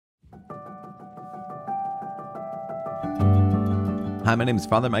Hi, my name is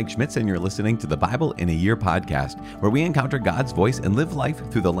Father Mike Schmitz, and you're listening to the Bible in a Year podcast, where we encounter God's voice and live life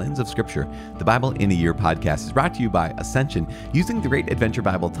through the lens of Scripture. The Bible in a Year podcast is brought to you by Ascension. Using the Great Adventure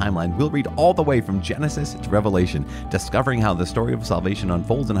Bible timeline, we'll read all the way from Genesis to Revelation, discovering how the story of salvation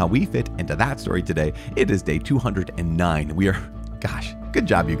unfolds and how we fit into that story today. It is day 209. Good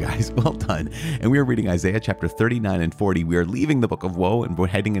job, you guys. Well done. And we are reading Isaiah chapter 39 and 40. We are leaving the book of woe and we're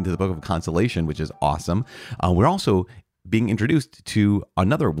heading into the book of consolation, which is awesome. We're also being introduced to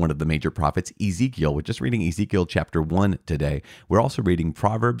another one of the major prophets, Ezekiel. We're just reading Ezekiel chapter 1 today. We're also reading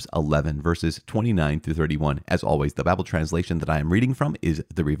Proverbs 11, verses 29 through 31. As always, the Bible translation that I am reading from is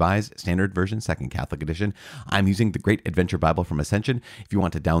the Revised Standard Version, Second Catholic Edition. I'm using the Great Adventure Bible from Ascension. If you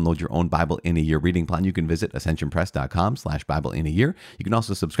want to download your own Bible in a Year reading plan, you can visit ascensionpress.com/Bible in a Year. You can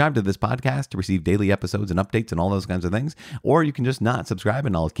also subscribe to this podcast to receive daily episodes and updates and all those kinds of things. Or you can just not subscribe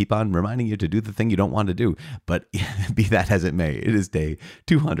and I'll keep on reminding you to do the thing you don't want to do. But be that as it may, it is day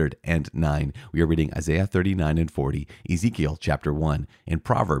 209. We are reading Isaiah 39 and 40, Ezekiel chapter 1, and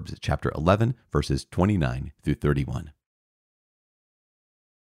Proverbs chapter 11, verses 29 through 31.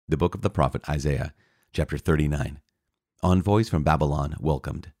 The book of the prophet Isaiah, chapter 39. Envoys from Babylon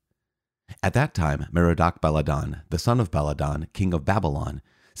welcomed. At that time, Merodach-Baladan, the son of Baladan, king of Babylon,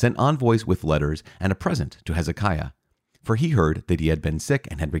 sent envoys with letters and a present to Hezekiah. For he heard that he had been sick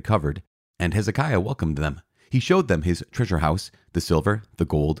and had recovered, and Hezekiah welcomed them. He showed them his treasure house, the silver, the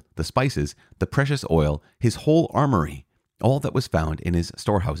gold, the spices, the precious oil, his whole armory, all that was found in his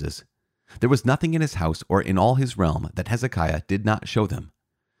storehouses. There was nothing in his house or in all his realm that Hezekiah did not show them.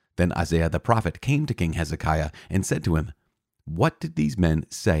 Then Isaiah the prophet came to King Hezekiah and said to him, "What did these men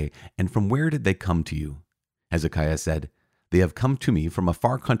say, and from where did they come to you?" Hezekiah said, "They have come to me from a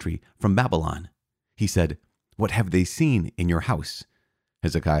far country, from Babylon." He said, "What have they seen in your house?"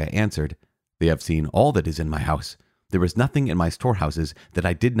 Hezekiah answered, "They have seen all that is in my house. There is nothing in my storehouses that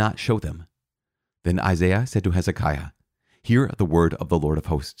I did not show them." Then Isaiah said to Hezekiah, "Hear the word of the Lord of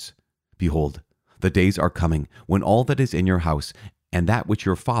hosts. Behold, the days are coming when all that is in your house and that which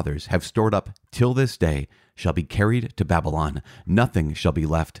your fathers have stored up till this day shall be carried to Babylon. Nothing shall be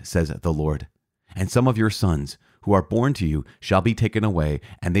left, says the Lord. And some of your sons who are born to you shall be taken away,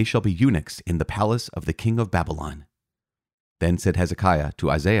 and they shall be eunuchs in the palace of the king of Babylon." Then said Hezekiah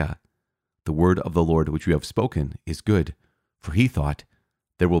to Isaiah, "The word of the Lord which you have spoken is good," for he thought,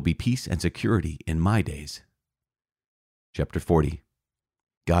 "There will be peace and security in my days." Chapter 40.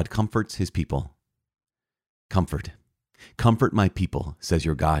 God comforts his people. Comfort my people, says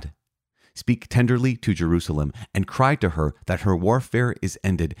your God. Speak tenderly to Jerusalem and cry to her that her warfare is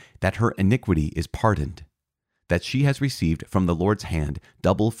ended, that her iniquity is pardoned, that she has received from the Lord's hand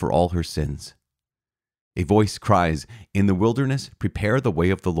double for all her sins. A voice cries, "In the wilderness, prepare the way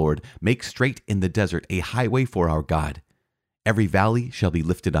of the Lord. Make straight in the desert a highway for our God. Every valley shall be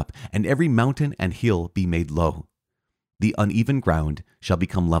lifted up, and every mountain and hill be made low. The uneven ground shall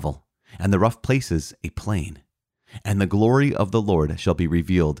become level, and the rough places a plain. And the glory of the Lord shall be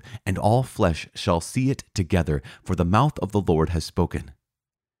revealed, and all flesh shall see it together, for the mouth of the Lord has spoken."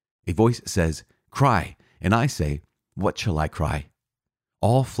 A voice says, "Cry," and I say, "What shall I cry?"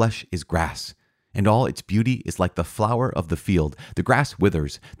 All flesh is grass, and all its beauty is like the flower of the field. The grass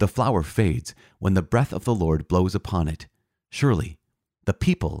withers, the flower fades, when the breath of the Lord blows upon it. Surely, the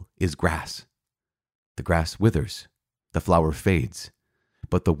people is grass. The grass withers, the flower fades,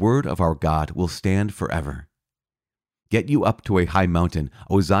 but the word of our God will stand forever. Get you up to a high mountain,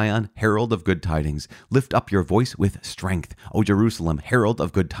 O Zion, herald of good tidings. Lift up your voice with strength, O Jerusalem, herald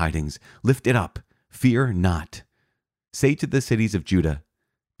of good tidings. Lift it up, fear not. Say to the cities of Judah,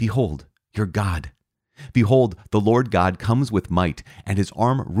 "Behold, your God. Behold, the Lord God comes with might, and his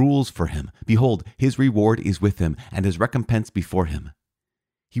arm rules for him. Behold, his reward is with him, and his recompense before him.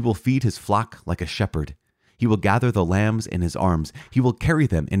 He will feed his flock like a shepherd. He will gather the lambs in his arms. He will carry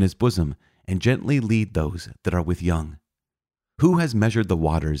them in his bosom, and gently lead those that are with young. Who has measured the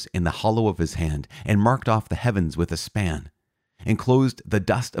waters in the hollow of his hand, and marked off the heavens with a span, enclosed the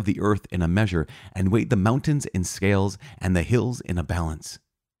dust of the earth in a measure, and weighed the mountains in scales, and the hills in a balance?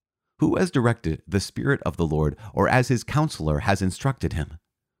 Who has directed the Spirit of the Lord, or as his counselor has instructed him?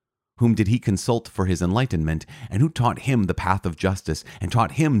 Whom did he consult for his enlightenment, and who taught him the path of justice, and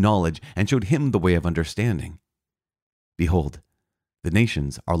taught him knowledge, and showed him the way of understanding? Behold, the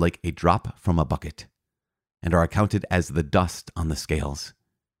nations are like a drop from a bucket, and are accounted as the dust on the scales.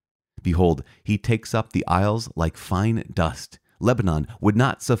 Behold, he takes up the isles like fine dust. Lebanon would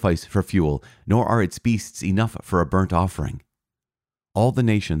not suffice for fuel, nor are its beasts enough for a burnt offering. All the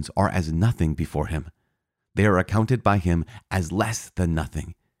nations are as nothing before him. They are accounted by him as less than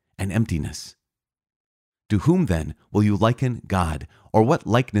nothing, an emptiness. To whom then will you liken God, or what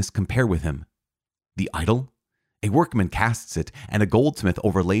likeness compare with him? The idol? A workman casts it, and a goldsmith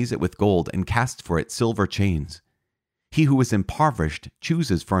overlays it with gold and casts for it silver chains. He who is impoverished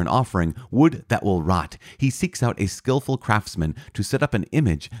chooses for an offering wood that will rot. He seeks out a skillful craftsman to set up an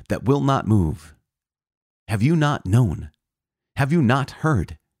image that will not move. Have you not known? Have you not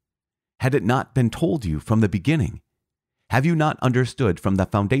heard? Had it not been told you from the beginning? Have you not understood from the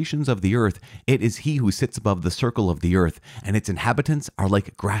foundations of the earth? It is he who sits above the circle of the earth, and its inhabitants are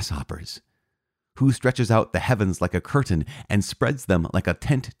like grasshoppers. Who stretches out the heavens like a curtain and spreads them like a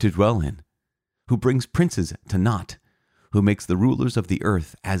tent to dwell in? Who brings princes to naught? Who makes the rulers of the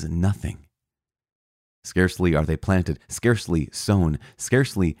earth as nothing? Scarcely are they planted, scarcely sown,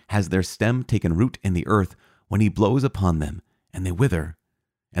 scarcely has their stem taken root in the earth, when he blows upon them, and they wither,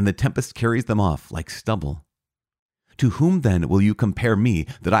 and the tempest carries them off like stubble. To whom then will you compare me,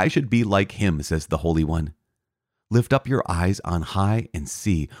 that I should be like him, says the Holy One? Lift up your eyes on high and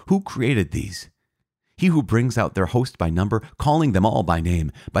see, who created these? He who brings out their host by number, calling them all by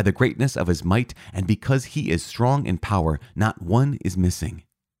name, by the greatness of his might, and because he is strong in power, not one is missing.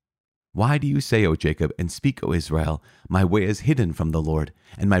 Why do you say, O Jacob, and speak, O Israel, my way is hidden from the Lord,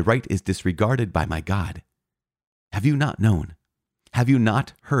 and my right is disregarded by my God? Have you not known? Have you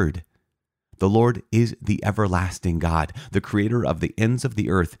not heard? The Lord is the everlasting God, the creator of the ends of the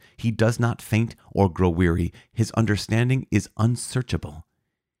earth. He does not faint or grow weary. His understanding is unsearchable.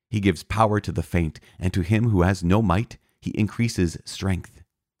 He gives power to the faint, and to him who has no might, he increases strength.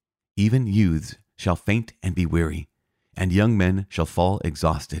 Even youths shall faint and be weary, and young men shall fall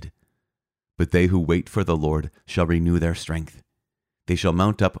exhausted. But they who wait for the Lord shall renew their strength. They shall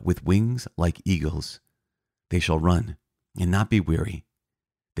mount up with wings like eagles. They shall run and not be weary.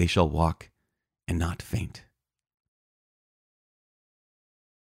 They shall walk and not faint.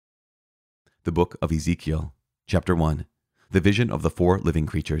 The Book of Ezekiel, Chapter 1. The vision of the 4 living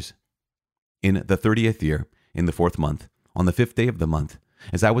creatures. In the 30th year, in the 4th month, on the 5th day of the month,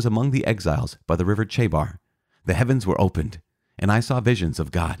 as I was among the exiles by the river Chebar, the heavens were opened, and I saw visions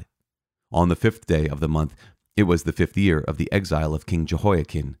of God. On the 5th day of the month, it was the 5th year of the exile of King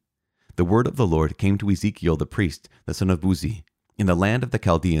Jehoiakim, the word of the Lord came to Ezekiel the priest, the son of Buzi, in the land of the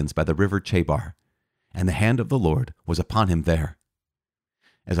Chaldeans by the river Chebar, and the hand of the Lord was upon him there.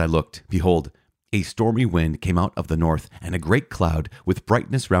 As I looked, behold, a stormy wind came out of the north, and a great cloud, with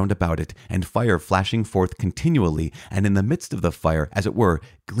brightness round about it, and fire flashing forth continually, and in the midst of the fire, as it were,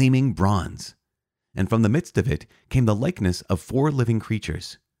 gleaming bronze. And from the midst of it came the likeness of 4 living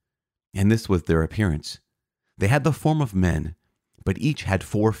creatures. And this was their appearance. They had the form of men, but each had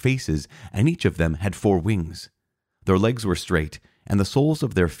 4 faces, and each of them had 4 wings. Their legs were straight, and the soles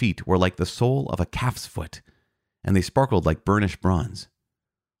of their feet were like the sole of a calf's foot, and they sparkled like burnished bronze.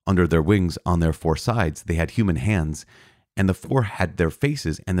 Under their wings on their 4 sides they had human hands, and the 4 had their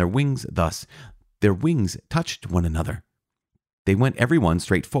faces and their wings thus. Their wings touched one another. They went every one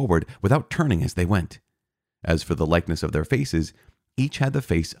straight forward, without turning as they went. As for the likeness of their faces, each had the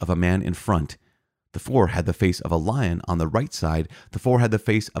face of a man in front. The 4 had the face of a lion on the right side, the 4 had the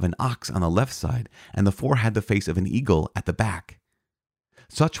face of an ox on the left side, and the 4 had the face of an eagle at the back.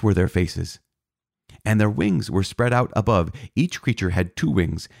 Such were their faces. And their wings were spread out above. Each creature had 2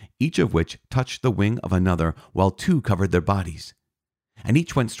 wings, each of which touched the wing of another, while 2 covered their bodies. And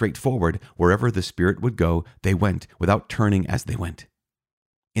each went straight forward. Wherever the Spirit would go, they went, without turning as they went.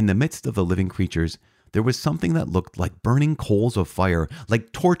 In the midst of the living creatures, there was something that looked like burning coals of fire,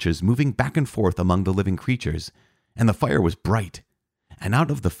 like torches moving back and forth among the living creatures. And the fire was bright. And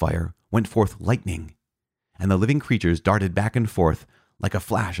out of the fire went forth lightning. And the living creatures darted back and forth like a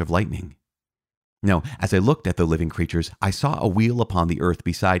flash of lightning. Now, as I looked at the living creatures, I saw a wheel upon the earth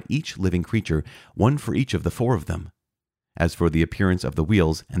beside each living creature, one for each of the 4 of them. As for the appearance of the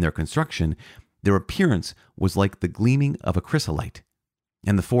wheels and their construction, their appearance was like the gleaming of a chrysolite.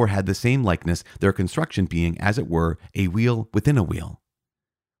 And the 4 had the same likeness, their construction being, as it were, a wheel within a wheel.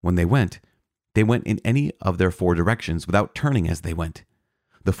 When they went in any of their 4 directions, without turning as they went.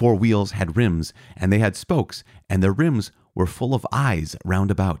 The 4 wheels had rims, and they had spokes, and their rims were full of eyes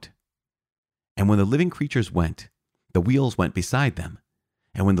round about. And when the living creatures went, the wheels went beside them.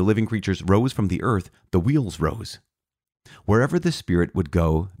 And when the living creatures rose from the earth, the wheels rose. Wherever the Spirit would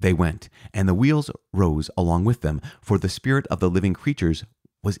go, they went, and the wheels rose along with them, for the spirit of the living creatures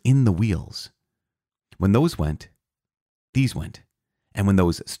was in the wheels. When those went, these went. And when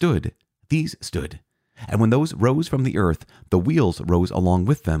those stood, these stood. And when those rose from the earth, the wheels rose along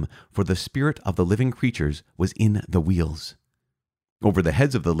with them, for the spirit of the living creatures was in the wheels. Over the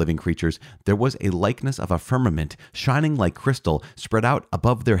heads of the living creatures, there was a likeness of a firmament, shining like crystal, spread out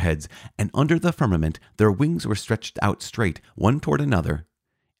above their heads, and under the firmament their wings were stretched out straight, one toward another,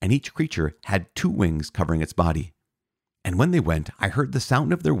 and each creature had 2 wings covering its body. And when they went, I heard the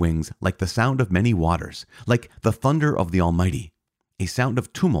sound of their wings like the sound of many waters, like the thunder of the Almighty, a sound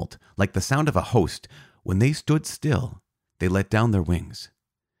of tumult, like the sound of a host. When they stood still, they let down their wings.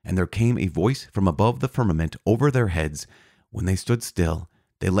 And there came a voice from above the firmament over their heads. When they stood still,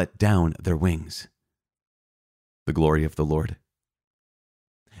 they let down their wings. The glory of the Lord.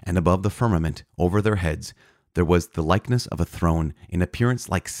 And above the firmament, over their heads, there was the likeness of a throne, in appearance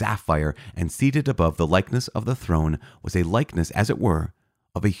like sapphire, and seated above the likeness of the throne was a likeness, as it were,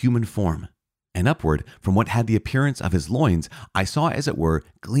 of a human form. And upward, from what had the appearance of his loins, I saw, as it were,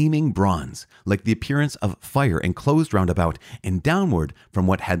 gleaming bronze, like the appearance of fire enclosed round about, and downward, from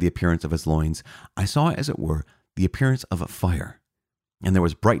what had the appearance of his loins, I saw, as it were, the appearance of a fire, and there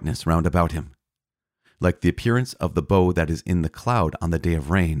was brightness round about him. Like the appearance of the bow that is in the cloud on the day of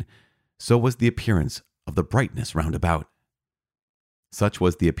rain, so was the appearance of the brightness round about. Such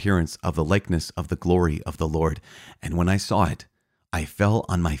was the appearance of the likeness of the glory of the Lord, and when I saw it, I fell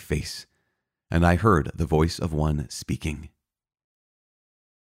on my face, and I heard the voice of one speaking.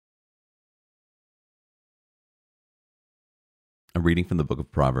 A reading from the book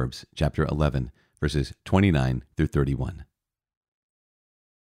of Proverbs, chapter 11, verses 29 through 31.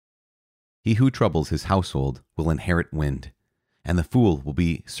 He who troubles his household will inherit wind, and the fool will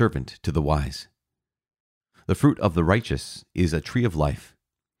be servant to the wise. The fruit of the righteous is a tree of life,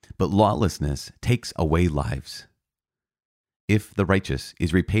 but lawlessness takes away lives. If the righteous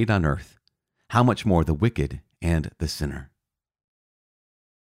is repaid on earth, how much more the wicked and the sinner?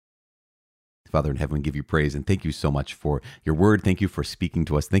 Father in heaven, we give you praise and thank you so much for your word. Thank you for speaking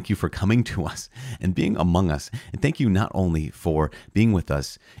to us. Thank you for coming to us and being among us. And thank you not only for being with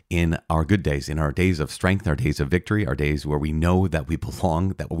us in our good days, in our days of strength, our days of victory, our days where we know that we belong,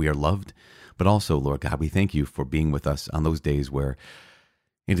 that we are loved, but also, Lord God, we thank you for being with us on those days where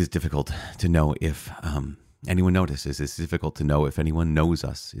it is difficult to know if anyone notices. It's difficult to know if anyone knows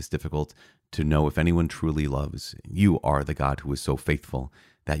us. It's difficult to know if anyone truly loves. You are the God who is so faithful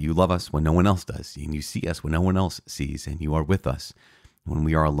that you love us when no one else does, and you see us when no one else sees, and you are with us when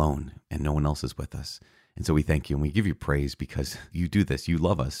we are alone and no one else is with us. And so we thank you and we give you praise because you do this. You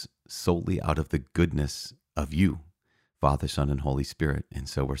love us solely out of the goodness of you, Father, Son, and Holy Spirit. And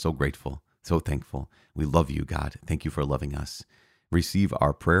so we're so grateful, so thankful. We love you, God. Thank you for loving us. Receive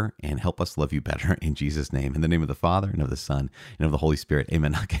our prayer and help us love you better in Jesus' name. In the name of the Father and of the Son and of the Holy Spirit.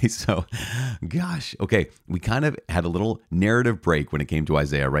 Amen. Okay, so, we kind of had a little narrative break when it came to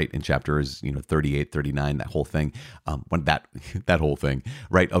Isaiah, right? In chapters, 38, 39, that whole thing, that whole thing,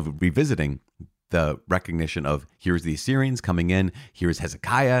 right? Of revisiting the recognition of here's the Assyrians coming in, here's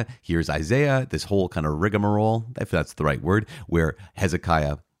Hezekiah, here's Isaiah, this whole kind of rigmarole, if that's the right word, where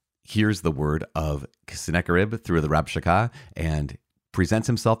Hezekiah hears the word of Sennacherib through the Rabshakeh and presents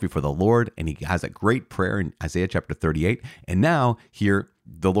himself before the Lord, and he has a great prayer in Isaiah chapter 38. And now here,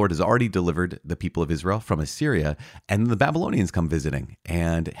 the Lord has already delivered the people of Israel from Assyria, and the Babylonians come visiting.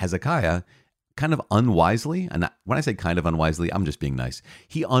 And Hezekiah kind of unwisely, and when I say kind of unwisely, I'm just being nice.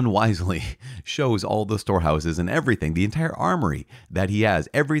 He unwisely shows all the storehouses and everything, the entire armory that he has,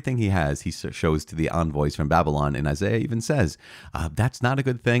 everything he has, he shows to the envoys from Babylon. And Isaiah even says, that's not a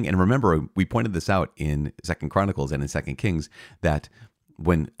good thing. And remember, we pointed this out in 2 Chronicles and in 2 Kings, that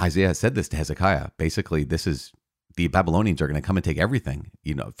when Isaiah said this to Hezekiah, basically this is, the Babylonians are going to come and take everything,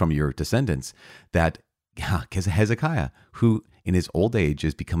 from your descendants, that Hezekiah, who in his old age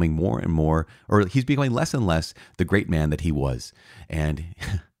is becoming more and more, or he's becoming less and less the great man that he was. And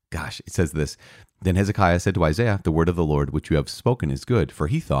it says this, then Hezekiah said to Isaiah, the word of the Lord which you have spoken is good, for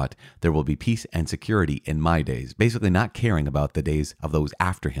he thought there will be peace and security in my days. Basically not caring about the days of those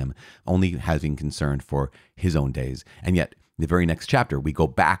after him, only having concern for his own days. And yet, the very next chapter, we go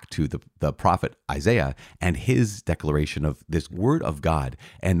back to the prophet Isaiah and his declaration of this word of God.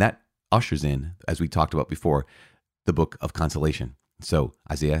 And that ushers in, as we talked about before, the book of consolation. So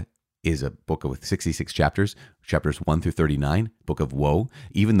Isaiah is a book with 66 chapters 1 through 39, book of woe.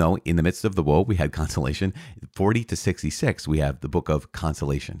 Even though in the midst of the woe we had consolation, 40 to 66 we have the book of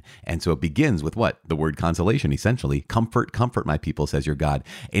consolation. And so it begins with what? The word consolation, essentially. Comfort, comfort my people, says your God.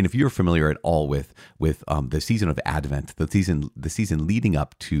 And if you're familiar at all with the season of Advent, the season leading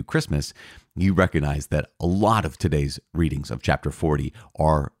up to Christmas, you recognize that a lot of today's readings of chapter 40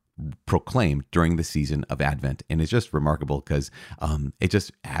 are proclaimed during the season of Advent. And it's just remarkable because it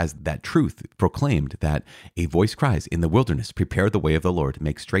just has that truth proclaimed that a voice cries in the wilderness, prepare the way of the Lord,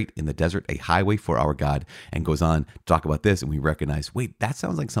 make straight in the desert a highway for our God, and goes on to talk about this. And we recognize, wait, that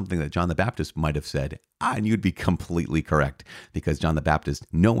sounds like something that John the Baptist might have said. And you'd be completely correct, because John the Baptist,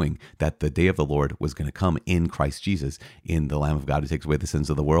 knowing that the day of the Lord was going to come in Christ Jesus, in the Lamb of God who takes away the sins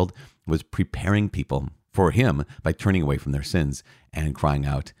of the world, was preparing people for him by turning away from their sins and crying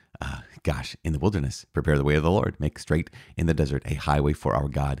out, in the wilderness, prepare the way of the Lord, make straight in the desert a highway for our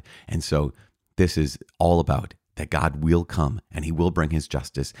God. And so this is all about that God will come and he will bring his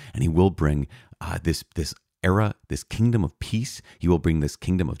justice, and he will bring this era, this kingdom of peace. He will bring this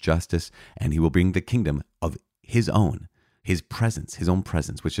kingdom of justice, and he will bring the kingdom of his own, his presence, his own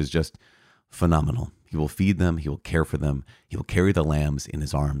presence, which is just phenomenal. He will feed them. He will care for them. He will carry the lambs in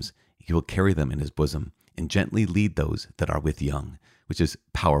his arms. He will carry them in his bosom and gently lead those that are with young, which is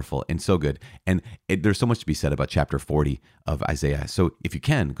powerful and so good. And there's so much to be said about chapter 40 of Isaiah. So if you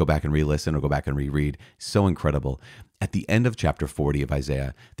can, go back and re-listen or go back and reread. So incredible. At the end of chapter 40 of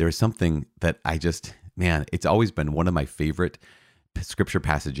Isaiah, there is something that it's always been one of my favorite scripture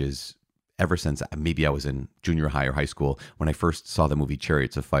passages ever since maybe I was in junior high or high school when I first saw the movie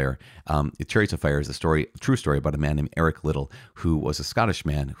Chariots of Fire. Chariots of Fire is a true story about a man named Eric Liddell, who was a Scottish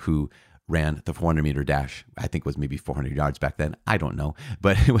man who ran the 400-meter dash. I think it was maybe 400 yards back then. I don't know.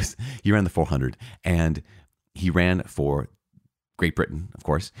 But he ran the 400. And he ran for Great Britain, of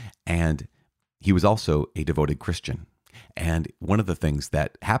course. And he was also a devoted Christian. And one of the things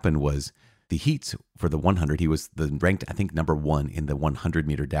that happened was the heats for the 100, he was ranked, I think, number 1 in the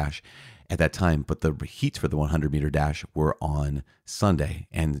 100-meter dash at that time. But the heats for the 100-meter dash were on Sunday,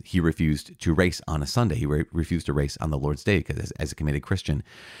 and he refused to race on a Sunday. He refused to race on the Lord's Day as a committed Christian.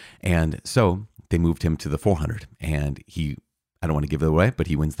 And so they moved him to the 400, and I don't want to give it away, but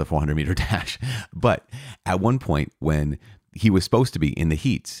he wins the 400-meter dash. But at one point when he was supposed to be in the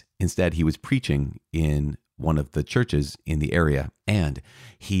heats, instead he was preaching in one of the churches in the area, and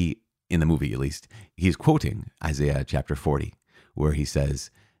in the movie at least, he's quoting Isaiah chapter 40, where he says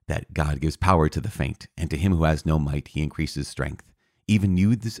that God gives power to the faint, and to him who has no might he increases strength. Even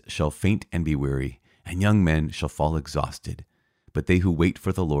youths shall faint and be weary, and young men shall fall exhausted. But they who wait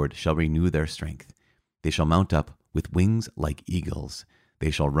for the Lord shall renew their strength. They shall mount up with wings like eagles.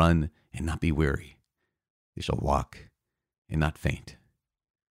 They shall run and not be weary. They shall walk and not faint.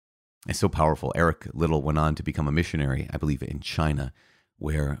 It's so powerful. Eric Liddell went on to become a missionary, I believe, in China,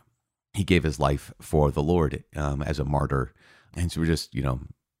 where he gave his life for the Lord as a martyr. And so we're just,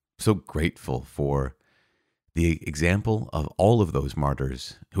 so grateful for the example of all of those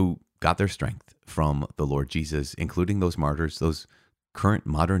martyrs who got their strength from the Lord Jesus, including those martyrs, those current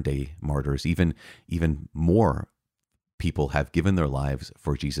modern day martyrs. Even more people have given their lives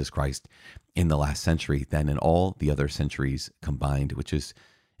for Jesus Christ in the last century than in all the other centuries combined, which is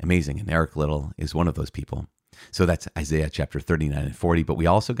amazing. And Eric Liddell is one of those people. So that's Isaiah chapter 39 and 40. But we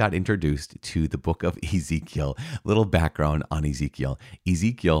also got introduced to the book of Ezekiel. Little background on Ezekiel.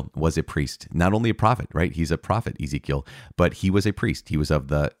 Ezekiel was a priest, not only a prophet, right? He's a prophet, Ezekiel, but he was a priest. He was of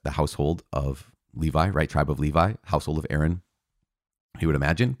the household of Levi, right? Tribe of Levi, household of Aaron, he would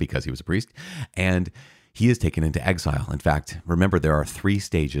imagine, because he was a priest. And he is taken into exile. In fact, remember, there are 3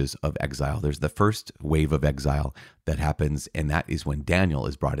 stages of exile. There's the first wave of exile that happens, and that is when Daniel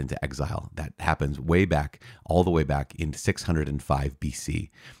is brought into exile. That happens all the way back in 605 BC.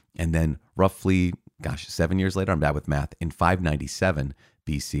 And then roughly, 7 years later, I'm bad with math, in 597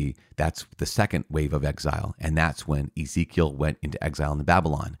 BC, that's the second wave of exile. And that's when Ezekiel went into exile in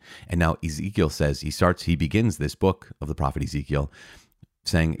Babylon. And now Ezekiel says, he begins this book of the prophet Ezekiel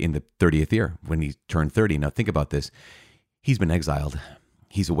saying in the 30th year, when he turned 30. Now think about this. He's been exiled.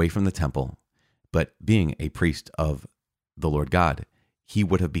 He's away from the temple. But being a priest of the Lord God, he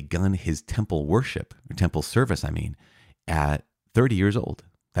would have begun his temple worship, or temple service, at 30 years old.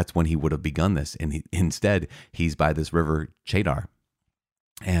 That's when he would have begun this. And instead, he's by this river Chedar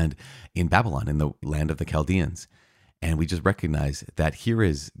and in Babylon, in the land of the Chaldeans. And we just recognize that here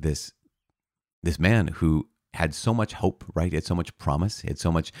is this man who had so much hope, right? He had so much promise. He had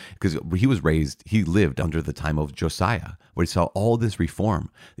so much, because he lived under the time of Josiah, where he saw all this reform.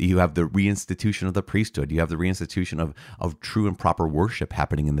 You have the reinstitution of the priesthood. You have the reinstitution of true and proper worship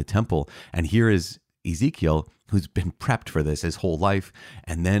happening in the temple. And here is Ezekiel, who's been prepped for this his whole life.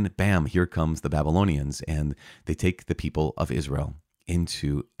 And then, bam, here comes the Babylonians, and they take the people of Israel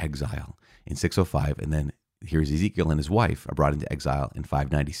into exile in 605. And then here's Ezekiel and his wife are brought into exile in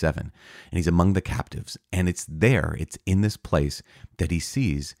 597, and he's among the captives. And it's in this place that he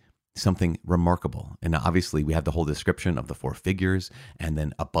sees something remarkable. And obviously, we have the whole description of the four figures, and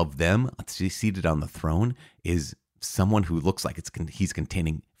then above them, seated on the throne, is someone who looks like he's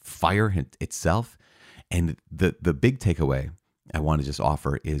containing fire itself. And the big takeaway I want to just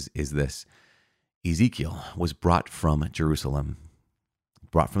offer is this: Ezekiel was brought from Jerusalem,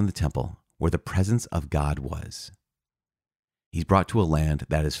 brought from the temple where the presence of God was. He's brought to a land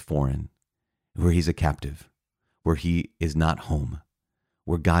that is foreign, where he's a captive, where he is not home,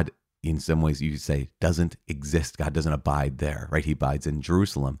 where God, in some ways you could say, doesn't exist. God doesn't abide there, right? He abides in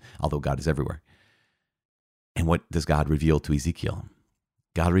Jerusalem, although God is everywhere. And what does God reveal to Ezekiel?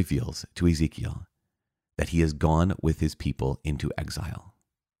 God reveals to Ezekiel that he has gone with his people into exile.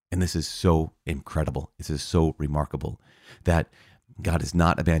 And this is so incredible. This is so remarkable that God has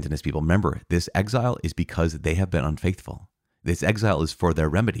not abandoned his people. Remember, this exile is because they have been unfaithful. This exile is for their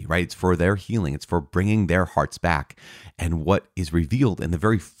remedy, right? It's for their healing. It's for bringing their hearts back. And what is revealed in the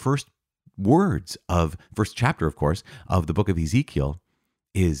very first words of first chapter, of course, of the book of Ezekiel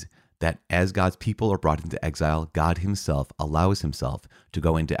is that as God's people are brought into exile, God himself allows himself to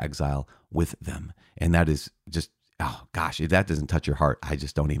go into exile with them. And that is just, oh gosh, if that doesn't touch your heart, I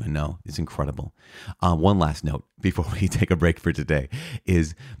just don't even know. It's incredible. One last note before we take a break for today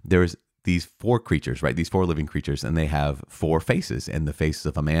is there's these four creatures, right? These four living creatures, and they have four faces, and the face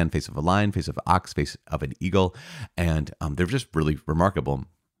of a man, face of a lion, face of an ox, face of an eagle. And they're just really remarkable.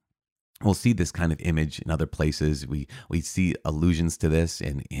 We'll see this kind of image in other places. We see allusions to this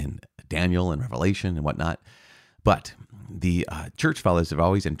in Daniel and Revelation and whatnot. But the church fathers have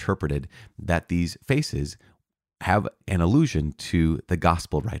always interpreted that these faces have an allusion to the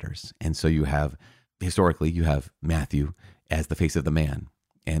gospel writers. And so historically, you have Matthew as the face of the man.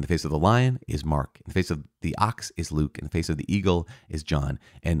 And the face of the lion is Mark. And the face of the ox is Luke. And the face of the eagle is John.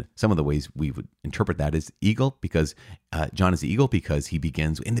 And some of the ways we would interpret that is eagle, because John is the eagle because he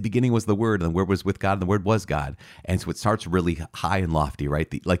begins, in the beginning was the Word, and the Word was with God, and the Word was God. And so it starts really high and lofty,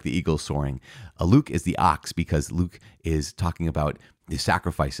 right? Like the eagle soaring. Luke is the ox because Luke is talking about the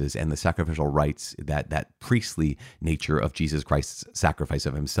sacrifices and the sacrificial rites, that priestly nature of Jesus Christ's sacrifice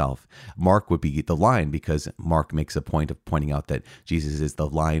of himself. Mark would be the lion because Mark makes a point of pointing out that Jesus is the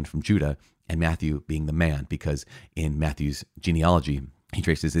lion from Judah, and Matthew being the man because in Matthew's genealogy, he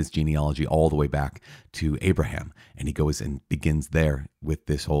traces his genealogy all the way back to Abraham, and he goes and begins there with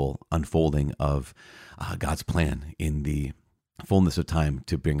this whole unfolding of God's plan in the fullness of time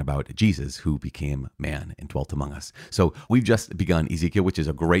to bring about Jesus, who became man and dwelt among us. So we've just begun Ezekiel, which is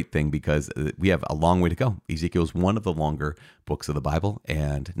a great thing because we have a long way to go. Ezekiel is one of the longer books of the Bible,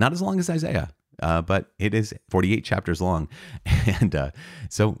 and not as long as Isaiah, but it is 48 chapters long. And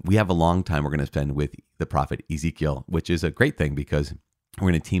so we have a long time we're going to spend with the prophet Ezekiel, which is a great thing because we're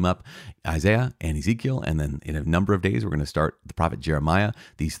going to team up Isaiah and Ezekiel, and then in a number of days, we're going to start the prophet Jeremiah,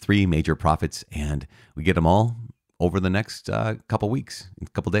 these three major prophets, and we get them all over the next couple weeks,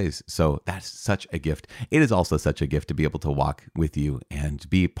 couple days. So that's such a gift. It is also such a gift to be able to walk with you and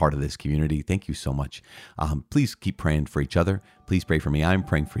be part of this community. Thank you so much. Please keep praying for each other. Please pray for me. I'm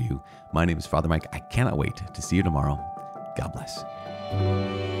praying for you. My name is Father Mike. I cannot wait to see you tomorrow. God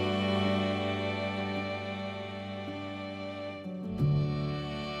bless.